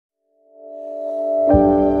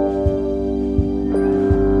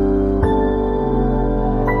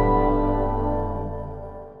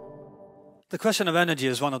question of energy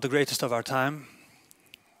is one of the greatest of our time.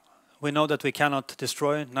 We know that we cannot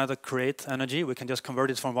destroy, neither create energy. We can just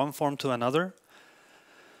convert it from one form to another.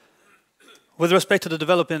 With respect to the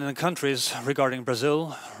developing countries regarding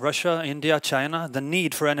Brazil, Russia, India, China, the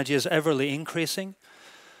need for energy is everly increasing.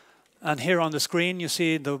 And here on the screen you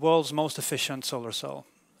see the world's most efficient solar cell.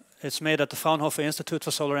 It's made at the Fraunhofer Institute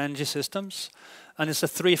for Solar Energy Systems, and it's a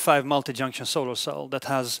 3-5 multi-junction solar cell that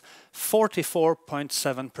has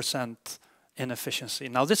 44.7% in efficiency.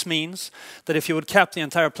 Now this means that if you would cap the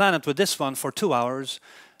entire planet with this one for 2 hours,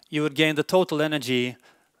 you would gain the total energy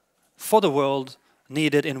for the world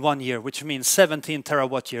needed in 1 year, which means 17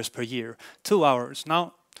 terawatt years per year, 2 hours.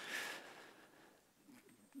 Now,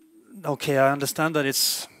 okay, I understand that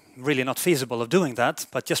it's really not feasible of doing that,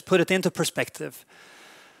 but just put it into perspective.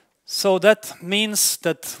 So that means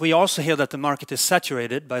that we also hear that the market is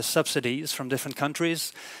saturated by subsidies from different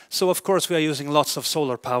countries. So of course we are using lots of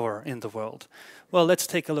solar power in the world. Well, let's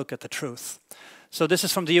take a look at the truth. So this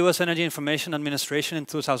is from the US Energy Information Administration in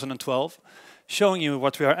 2012, showing you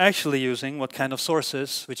what we are actually using, what kind of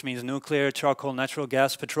sources, which means nuclear, charcoal, natural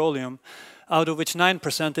gas, petroleum, out of which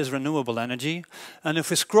 9% is renewable energy. And if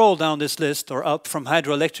we scroll down this list, or up from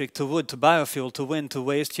hydroelectric to wood to biofuel to wind to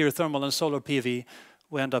waste, geothermal and solar PV,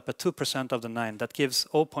 we end up at 2% of the 9. That gives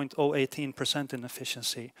 0.018% in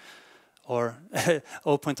efficiency, or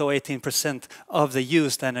 0.018% of the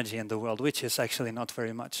used energy in the world, which is actually not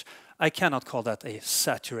very much. I cannot call that a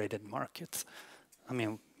saturated market. I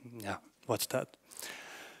mean, yeah, what's that?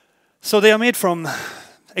 So they are made from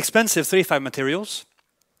expensive 3-5 materials.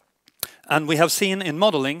 And we have seen in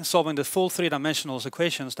modeling, solving the full 3-dimensional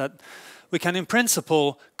equations, that we can in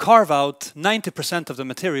principle carve out 90% of the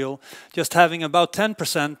material, just having about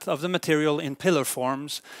 10% of the material in pillar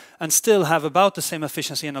forms, and still have about the same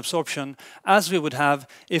efficiency and absorption as we would have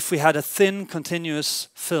if we had a thin continuous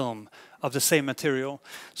film of the same material.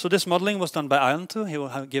 So this modeling was done by Lund. He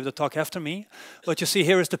will give the talk after me. What you see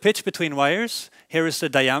here is the pitch between wires. Here is the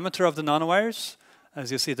diameter of the nanowires.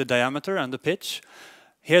 As you see, the diameter and the pitch.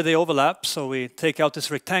 Here they overlap, so we take out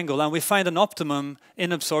this rectangle and we find an optimum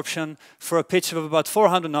in absorption for a pitch of about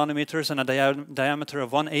 400 nanometers and a diameter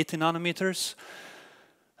of 180 nanometers,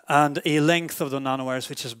 and a length of the nanowires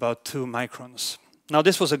which is about 2 microns. Now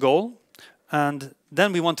this was a goal, and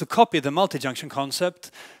then we want to copy the multi-junction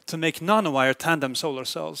concept to make nanowire tandem solar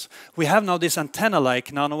cells. We have now these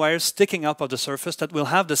antenna-like nanowires sticking up of the surface that will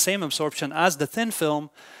have the same absorption as the thin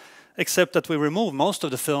film, except that we remove most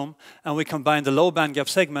of the film and we combine the low bandgap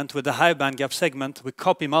segment with the high bandgap segment. We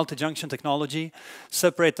copy multi-junction technology,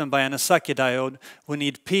 separate them by an Esaki diode. We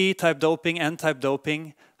need P-type doping, N-type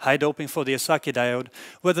doping, high doping for the Esaki diode,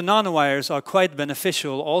 where the nanowires are quite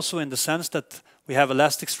beneficial also in the sense that we have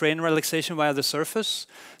elastic strain relaxation via the surface,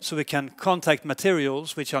 so we can contact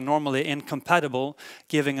materials which are normally incompatible,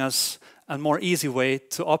 giving us a more easy way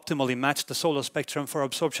to optimally match the solar spectrum for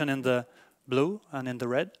absorption in the blue and in the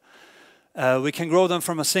red. We can grow them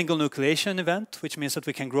from a single nucleation event, which means that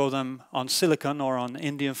we can grow them on silicon or on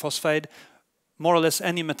indium phosphide, more or less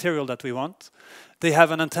any material that we want. They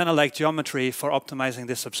have an antenna-like geometry for optimizing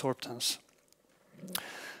this absorptance.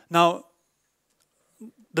 Now,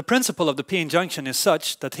 the principle of the p-in junction is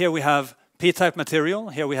such that here we have p-type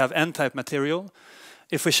material, here we have n-type material.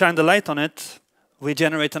 If we shine the light on it, we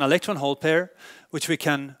generate an electron-hole pair, which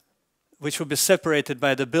will be separated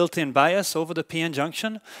by the built-in bias over the p-n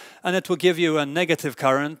junction, and it will give you a negative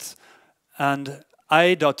current, and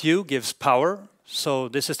I.U gives power. So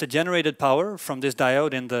this is the generated power from this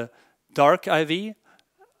diode in the dark IV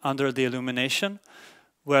under the illumination,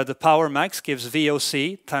 where the power max gives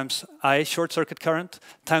VOC times I short circuit current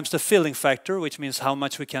times the filling factor, which means how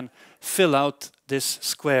much we can fill out this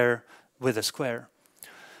square with a square.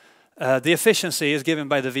 The efficiency is given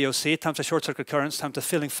by the VOC times the short circuit currents times the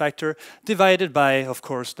filling factor divided by, of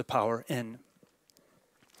course, the power in.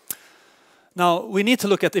 Now, we need to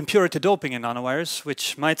look at impurity doping in nanowires,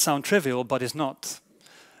 which might sound trivial, but is not.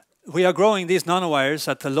 We are growing these nanowires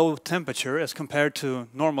at a low temperature as compared to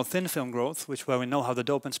normal thin film growth, where we know how the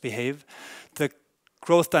dopants behave. The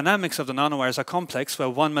growth dynamics of the nanowires are complex, where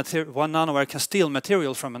one nanowire can steal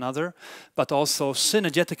material from another, but also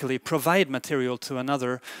synergetically provide material to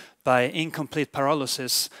another by incomplete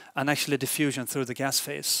pyrolysis and actually diffusion through the gas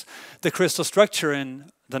phase. The crystal structure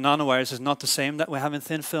in the nanowires is not the same that we have in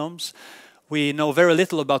thin films. We know very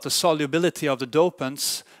little about the solubility of the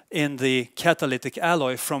dopants in the catalytic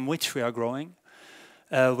alloy from which we are growing.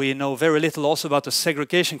 We know very little also about the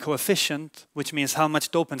segregation coefficient, which means how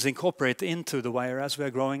much dopants incorporate into the wire as we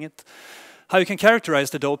are growing it. How you can characterize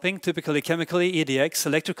the doping, typically chemically, EDX,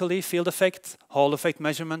 electrically, field effect, Hall effect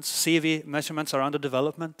measurements, CV measurements are under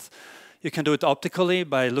development. You can do it optically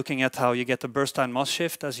by looking at how you get the Bernstein-Moss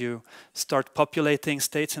shift as you start populating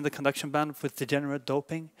states in the conduction band with degenerate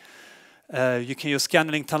doping. You can use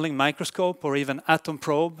scanning tunneling microscope or even atom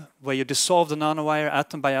probe, where you dissolve the nanowire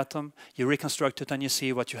atom by atom, you reconstruct it, and you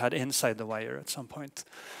see what you had inside the wire at some point.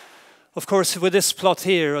 Of course, with this plot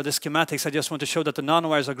here, or the schematics, I just want to show that the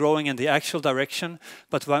nanowires are growing in the axial direction,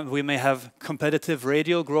 but we may have competitive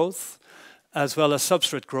radial growth, as well as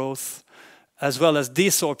substrate growth, as well as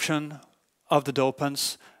desorption of the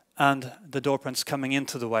dopants, and the dopants coming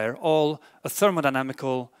into the wire, all a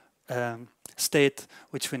thermodynamical state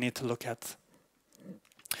which we need to look at.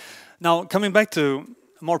 Now, coming back to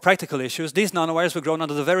more practical issues, these nanowires were grown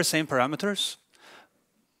under the very same parameters.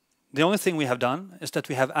 The only thing we have done is that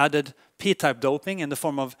we have added p-type doping in the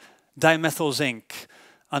form of dimethyl zinc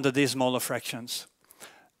under these molar fractions.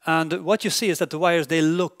 And what you see is that the wires, they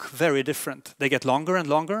look very different. They get longer and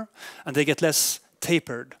longer, and they get less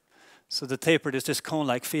tapered. So the tapered is this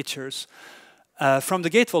cone-like features. From the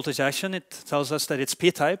gate voltage action, it tells us that it's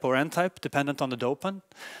p-type or n-type, dependent on the dopant.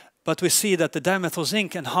 But we see that the dimethyl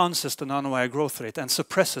zinc enhances the nanowire growth rate and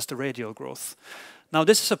suppresses the radial growth. Now,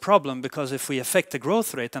 this is a problem because if we affect the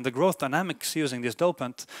growth rate and the growth dynamics using this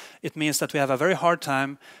dopant, it means that we have a very hard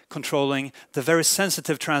time controlling the very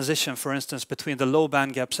sensitive transition, for instance, between the low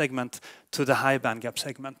bandgap segment to the high bandgap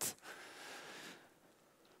segment.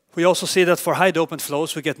 We also see that for high dopant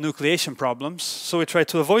flows, we get nucleation problems. So we try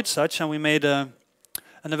to avoid such, and we made an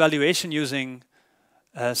evaluation using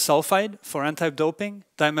sulfide for n-type doping,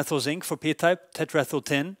 dimethyl zinc for p-type, tetraethyl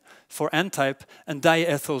tin for n-type, and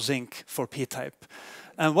diethyl zinc for p-type.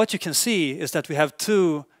 And what you can see is that we have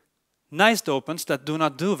two nice dopants that do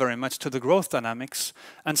not do very much to the growth dynamics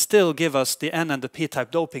and still give us the n and the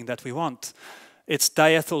p-type doping that we want. It's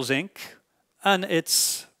diethyl zinc and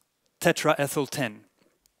it's tetraethyl tin.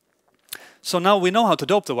 So now we know how to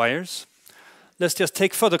dope the wires. Let's just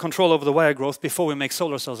take further control over the wire growth before we make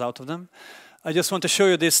solar cells out of them. I just want to show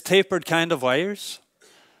you this tapered kind of wires.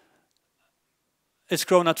 It's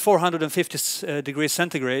grown at 450 degrees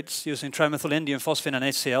centigrades using trimethylindene phosphine and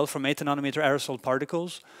HCl from 80 nanometer aerosol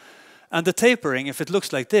particles. And the tapering, if it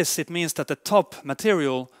looks like this, it means that the top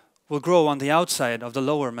material will grow on the outside of the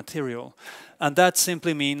lower material. And that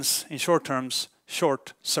simply means, in short terms,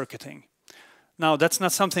 short circuiting. Now, that's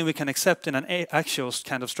not something we can accept in an axial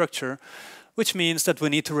kind of structure, which means that we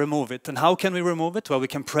need to remove it. And how can we remove it? Well, we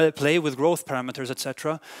can play with growth parameters,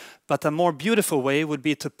 etc. But a more beautiful way would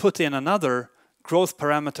be to put in another growth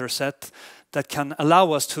parameter set that can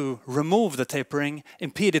allow us to remove the tapering,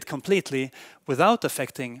 impede it completely without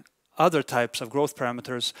affecting other types of growth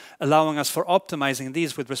parameters, allowing us for optimizing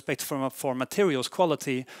these with respect for materials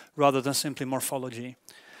quality rather than simply morphology.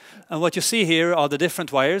 And what you see here are the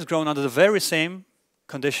different wires grown under the very same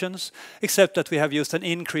conditions, except that we have used an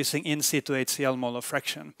increasing in situ HCl molar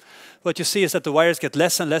fraction. What you see is that the wires get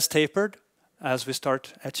less and less tapered as we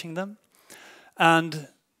start etching them. And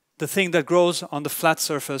the thing that grows on the flat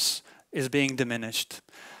surface is being diminished.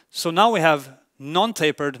 So now we have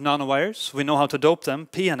non-tapered nanowires. We know how to dope them,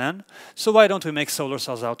 P and N. So why don't we make solar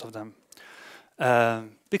cells out of them?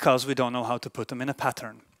 Because we don't know how to put them in a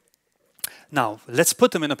pattern. Now, let's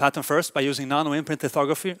put them in a pattern first by using nano-imprint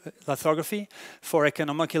lithography for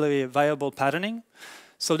economically viable patterning.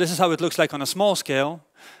 So this is how it looks like on a small scale.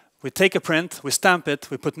 We take a print, we stamp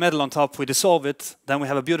it, we put metal on top, we dissolve it, then we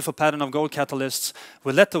have a beautiful pattern of gold catalysts.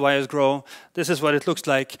 We let the wires grow. This is what it looks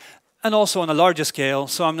like. And also on a larger scale,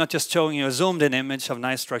 so I'm not just showing you a zoomed-in image of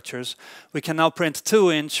nice structures. We can now print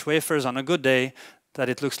 2-inch wafers on a good day that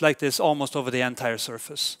it looks like this almost over the entire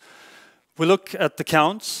surface. We look at the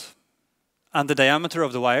counts and the diameter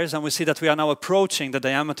of the wires, and we see that we are now approaching the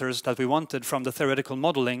diameters that we wanted from the theoretical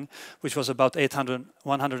modeling, which was about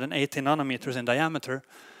 180 nanometers in diameter.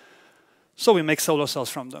 So we make solar cells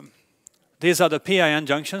from them. These are the PIN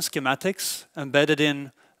junction schematics embedded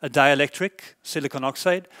in a dielectric silicon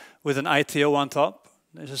oxide with an ITO on top.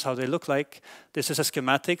 This is how they look like. This is a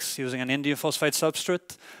schematics using an indium phosphide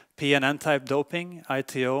substrate, P and N-type doping,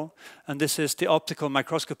 ITO, and this is the optical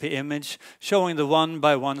microscopy image showing the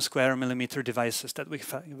 1x1 square millimeter devices that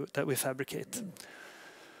we fabricate.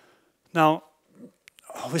 Now,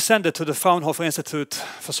 we send it to the Fraunhofer Institute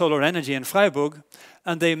for Solar Energy in Freiburg,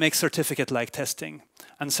 and they make certificate-like testing.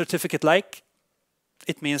 And certificate-like,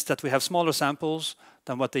 it means that we have smaller samples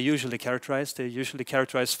than what they usually characterize. They usually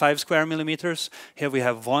characterize 5 square millimeters. Here we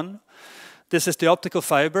have 1. This is the optical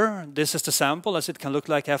fiber. This is the sample as it can look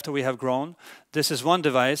like after we have grown. This is one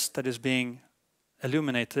device that is being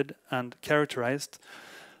illuminated and characterized.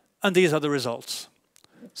 And these are the results.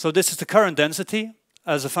 So this is the current density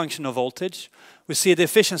as a function of voltage. We see the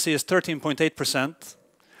efficiency is 13.8%.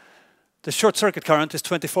 The short circuit current is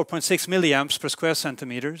 24.6 milliamps per square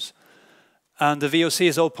centimeters, and the VOC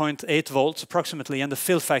is 0.8 volts approximately, and the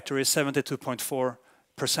fill factor is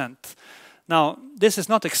 72.4%. Now, this is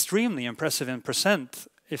not extremely impressive in percent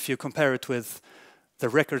if you compare it with the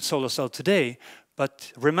record solar cell today,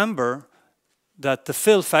 but remember that the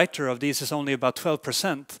fill factor of these is only about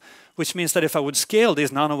 12%, which means that if I would scale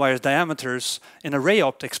these nanowire diameters in a ray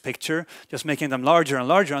optics picture, just making them larger and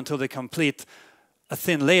larger until they complete a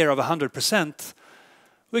thin layer of 100%,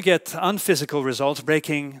 we get unphysical results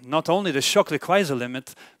breaking not only the Shockley-Queisser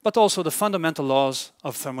limit, but also the fundamental laws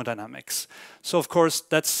of thermodynamics. So of course,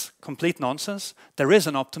 that's complete nonsense. There is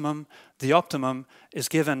an optimum. The optimum is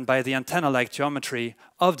given by the antenna-like geometry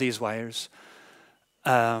of these wires.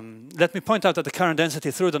 Let me point out that the current density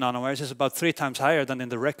through the nanowires is about 3 times higher than in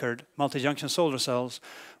the record multi-junction solar cells,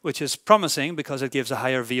 which is promising because it gives a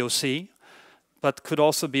higher VOC, but could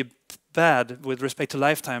also be bad with respect to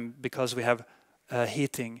lifetime because we have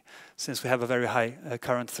heating, since we have a very high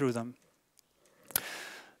current through them.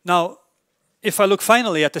 Now, if I look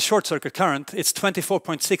finally at the short circuit current, it's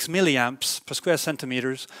 24.6 milliamps per square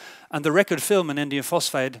centimeters, and the record film in indium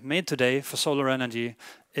phosphide made today for solar energy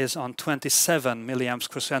is on 27 milliamps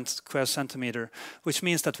per square centimeter, which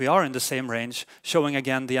means that we are in the same range, showing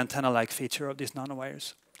again the antenna-like feature of these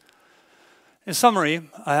nanowires. In summary,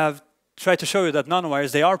 I have tried to show you that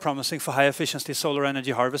nanowires, they are promising for high efficiency solar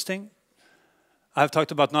energy harvesting. I've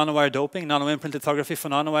talked about nanowire doping, nano-imprint lithography for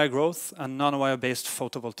nanowire growth, and nanowire-based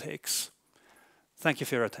photovoltaics. Thank you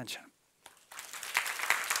for your attention.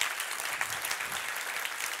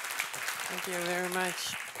 Thank you very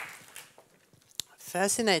much.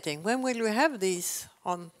 Fascinating. When will we have these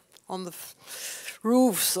on the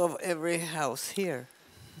roofs of every house here?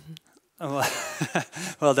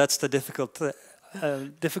 Well, that's the difficult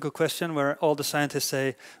question where all the scientists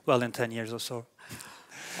say, well, in 10 years or so.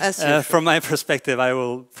 From my perspective, I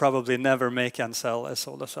will probably never make and sell a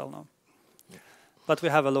solar cell now. But we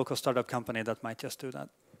have a local startup company that might just do that.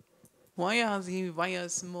 Why are the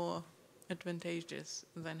wires more advantageous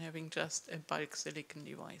than having just a bulk silicon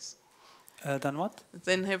device? Than what?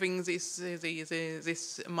 Than having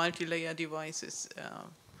this multi-layer devices.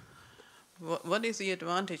 What is the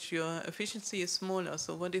advantage? Your efficiency is smaller,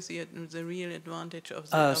 so what is the real advantage of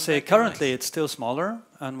the say currently device? It's still smaller,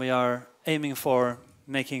 and we are aiming for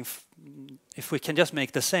making, if we can just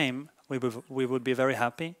make the same, we would be very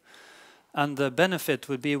happy. And the benefit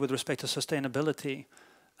would be with respect to sustainability,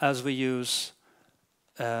 as we use,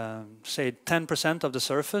 say, 10% of the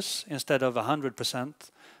surface instead of 100%,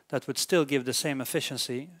 that would still give the same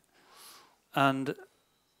efficiency. And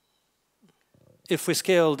if we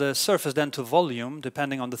scale the surface then to volume,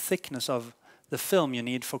 depending on the thickness of the film you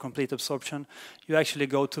need for complete absorption, you actually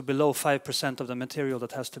go to below 5% of the material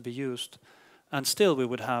that has to be used. And still we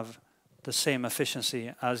would have the same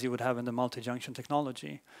efficiency as you would have in the multi-junction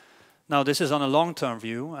technology. Now, this is on a long-term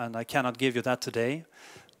view, and I cannot give you that today.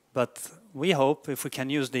 But we hope if we can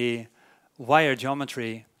use the wire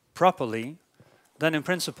geometry properly, then in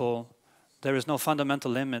principle, there is no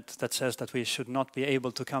fundamental limit that says that we should not be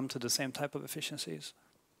able to come to the same type of efficiencies.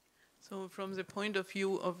 So from the point of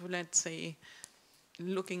view of, let's say,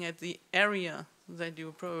 looking at the area that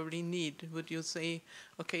you probably need, would you say,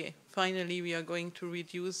 okay, finally we are going to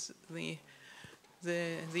reduce the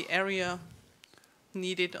area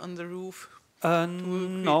needed on the roof?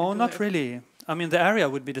 No, not really. I mean, the area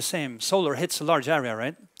would be the same. Solar hits a large area,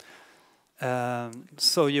 right?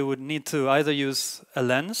 So you would need to either use a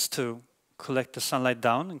lens to collect the sunlight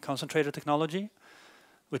down in concentrator technology,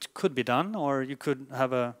 which could be done, or you could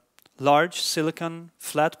have a large silicon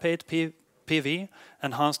flat plate PV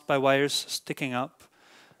enhanced by wires sticking up.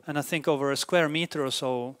 And I think over a square meter or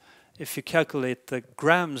so, if you calculate the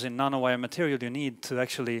grams in nanowire material you need to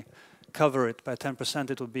actually cover it by 10%,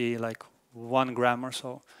 it will be like 1 gram or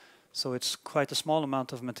so. So it's quite a small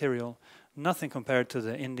amount of material, nothing compared to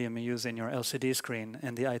the indium you use in your LCD screen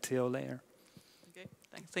in the ITO layer. Okay,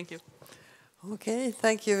 thank you. Okay,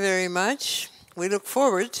 thank you very much. We look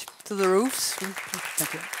forward to the roofs.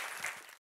 Thank you.